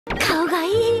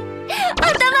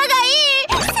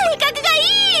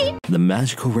The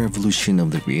Magical Revolution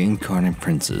of the Reincarnated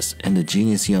Princess and the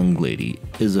Genius Young Lady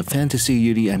is a fantasy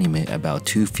yuri anime about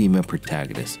two female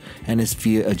protagonists,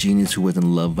 Anisphia, a genius who was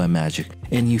in love by magic,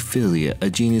 and Euphyllia, a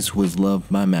genius who was loved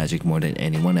by magic more than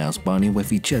anyone else, bonding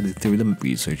with each other through the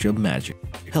research of magic.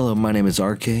 Hello, my name is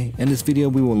RK, and in this video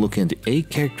we will look into 8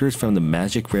 characters from the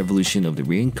Magic Revolution of the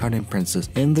Reincarnated Princess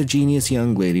and the Genius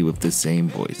Young Lady with the same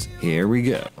voice. Here we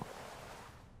go.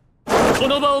 こ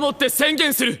の場をもって宣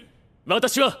言する。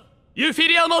私はユーフィ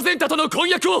リア・マゼンタとの婚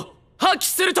約を破棄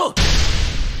すると。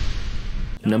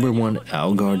 Number 1,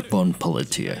 Algard von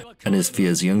Palettia,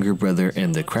 Anisphia's younger brother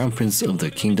and the crown prince of the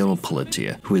kingdom of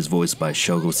Palettia, who is voiced by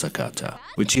Shogo Sakata,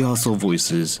 which he also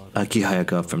voices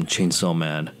Sayaka from Chainsaw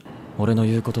Man. 俺の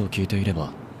言うことを聞いていれ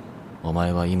ば、お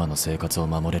前は今の生活を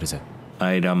守れるぜ。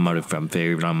Airanmaru from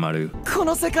Fairy Ranmaru. こ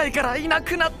の世界からいな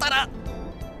くなったら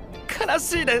悲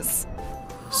しいです。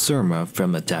 Surma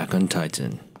from Attack on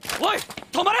Titan. おい、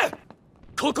止まれ！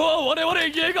ここは我々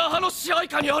イェーガー派の支配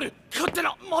下にある。勝手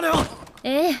な真似は。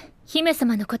ええ、姫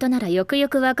様のことならよくよ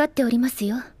く分かっております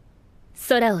よ。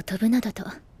空を飛ぶなどと、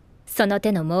その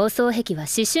手の妄想癖は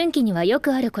思春期にはよ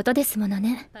くあることですもの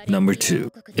ね。Number 2,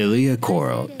 Ilia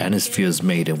Koro, Anisphia's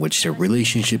maid, in which their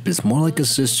relationship is more like a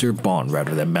sister bond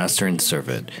rather than master and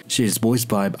servant. She is voiced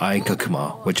by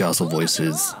Kakuma, which also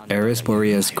voices Eris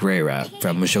Boreas Claret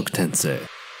from Mushoku Tensei.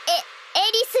 エ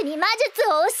リスに魔術を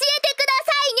教えてくだ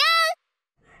さいに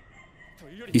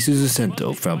ゃ。 Isuzu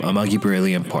Sento from Amagi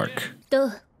Brilliant Park. ど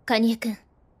う、カニエ君。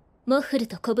モッフル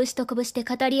と拳と拳で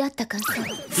語り合った感想。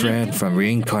Fran from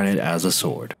Reincarnated as a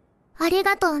Sword. あり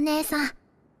がとう姉さん。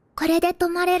これで止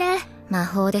まれる。魔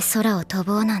法で空を飛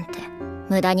ぼうなんて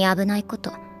無駄に危ないこ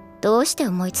と。どうして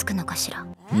思いつくのかしら。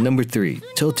Number 3,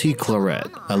 Tilty Claret,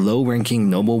 a low-ranking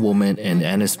noblewoman and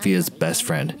Anisphia's best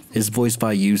friend, is voiced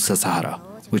by Yu Sasahara,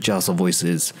 which also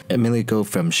voices Emilico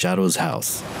from Shadow's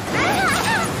House.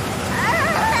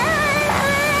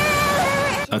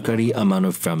 Akari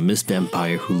Amano from Miss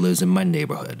Vampire who lives in my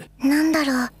neighborhood. なんだ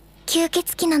ろう、吸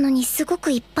血鬼なのにすごく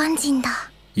一般人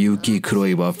だ。Yuki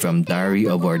Kuroiwa from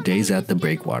Diary of Our Days at the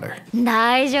Breakwater.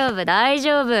 大丈夫大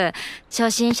丈夫。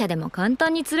初心者でも簡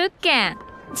単に釣るっけん。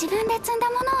自分で積んだ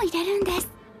ものを入れるんです。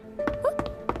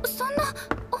そんな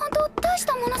本当大し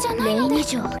たものじゃないので。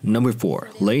Number 4,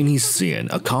 Lainie Cyan,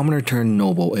 a commoner turned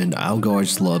noble and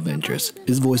Algard's love interest,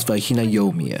 is voiced by Hina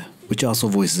Yōmiya, which also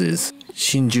voices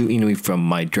Shinju Inui from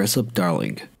My Dress Up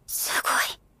Darling. すごい。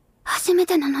初め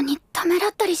てなのにためら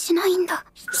ったりしないんだ。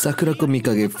Sakurako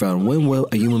Mikage from When Will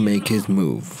a Human Make His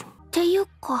Move? っていう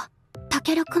か、タ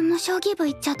ケル君も将棋部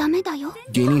行っちゃダメだよ。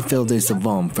Gaining Felde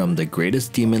Savam from The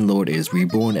Greatest Demon Lord is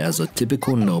reborn as a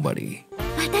typical nobody.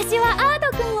 私はアー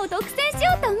ド君を独占し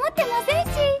ようと思ってませんし。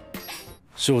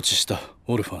承知した、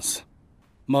オルファンス。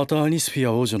またアニスフィ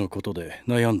ア王女のことで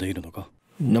悩んでいるのか？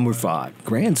 Number 5,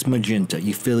 Grantz Magenta,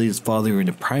 Euphyllia's father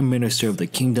and the Prime Minister of the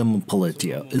Kingdom of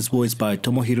Palettia, is voiced by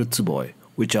Tomohiro Tsuboi,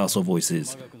 which also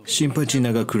voices Shinpachi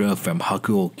Nagakura from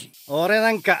Hakuoki. 俺な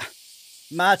んか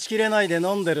待ちきれないで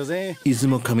飲んでるぜ。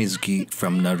 Izumo Kamizuki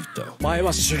from Naruto. お前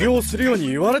は修行するように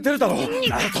言われてるだろう、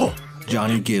ナルト。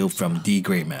 Johnny Gill from D.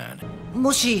 Gray Man.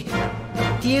 もし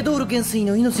ティエドール元帥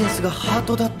のイノセンスがハー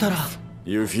トだったら。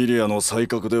ユフィリアの才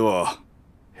覚では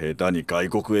下手に外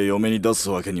国へ嫁に出す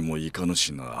わけにもいかぬ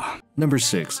しな。 Number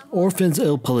 6, Orphans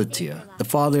of Palettia, the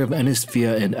father of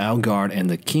Anisphia and Algard and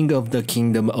the king of the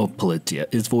kingdom of Palettia,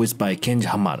 is voiced by Kenji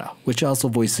Hamada, which also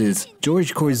voices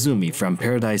George Koizumi from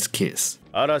Paradise Kiss.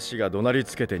 嵐が怒鳴り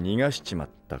つけて逃がしちまっ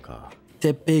たか。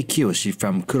 Teppei Kiyoshi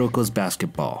from Kuroko's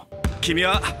Basketball. 君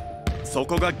はそ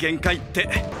こが限界って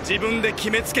自分で決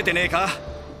めつけてねえか？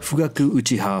 Fugaku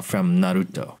Uchiha from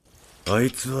Naruto. あい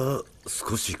つは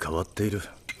少し変わっている。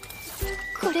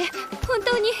これ本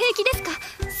当に平気ですか？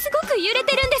すごく揺れ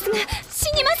てるんですが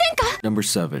死にませんか？ Number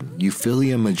 7,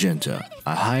 Euphyllia Magenta,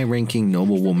 a high-ranking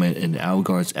noblewoman and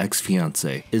Algard's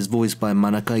ex-fiancé, is voiced by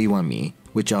Manaka Iwami,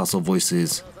 which also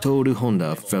voices Toru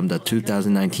Honda from the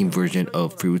 2019 version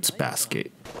of Fruits Basket. いい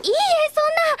え、そん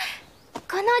な。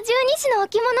この十二支の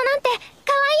置物なんて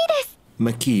可愛いです。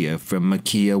 Makia from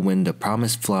Makia When the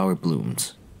Promised Flower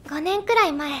Blooms. 5年くら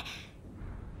い前、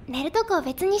寝るとこを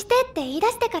別にしてって言い出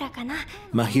してからかな。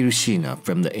 Mahiru Shina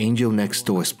from The Angel Next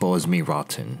Door Spoils Me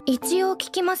Rotten. 一応聞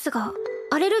きますが、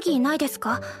アレルギーないです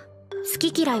か？好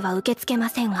き嫌いは受け付けま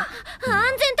せんが。安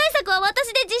全対策は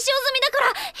私で実証済みだか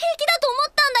ら平気だと思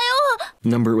ったん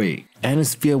だよ。 Number 8,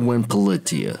 Anisphia when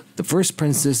Palletia, the first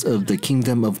princess of the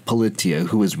kingdom of Palletia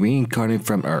who was reincarnated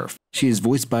from Earth. She is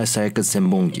voiced by Sayaka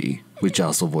Senbongi, which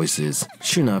also voices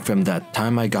Shuna from That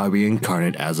Time I Got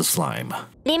Reincarnated as a Slime.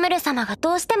 リムル様が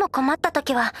どうしても困った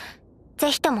時はぜ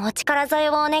ひともお力添え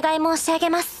をお願い申し上げ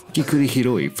ます。Kikuri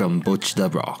Hiroi from Butch the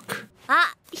Rock.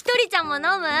 あ、ひとりちゃんも飲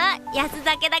む？安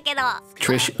酒だけど。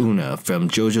Trish Una from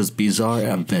JoJo's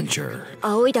Bizarre Adventure.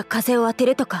 仰いだ風を当て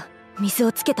るとか、水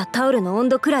をつけたタオルの温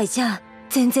度くらいじゃ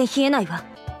全然冷えないわ。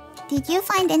Did you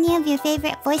find any of your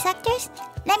favorite voice actors?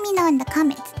 Let me know in the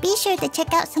comments. Be sure to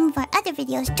check out some of our other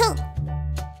videos too.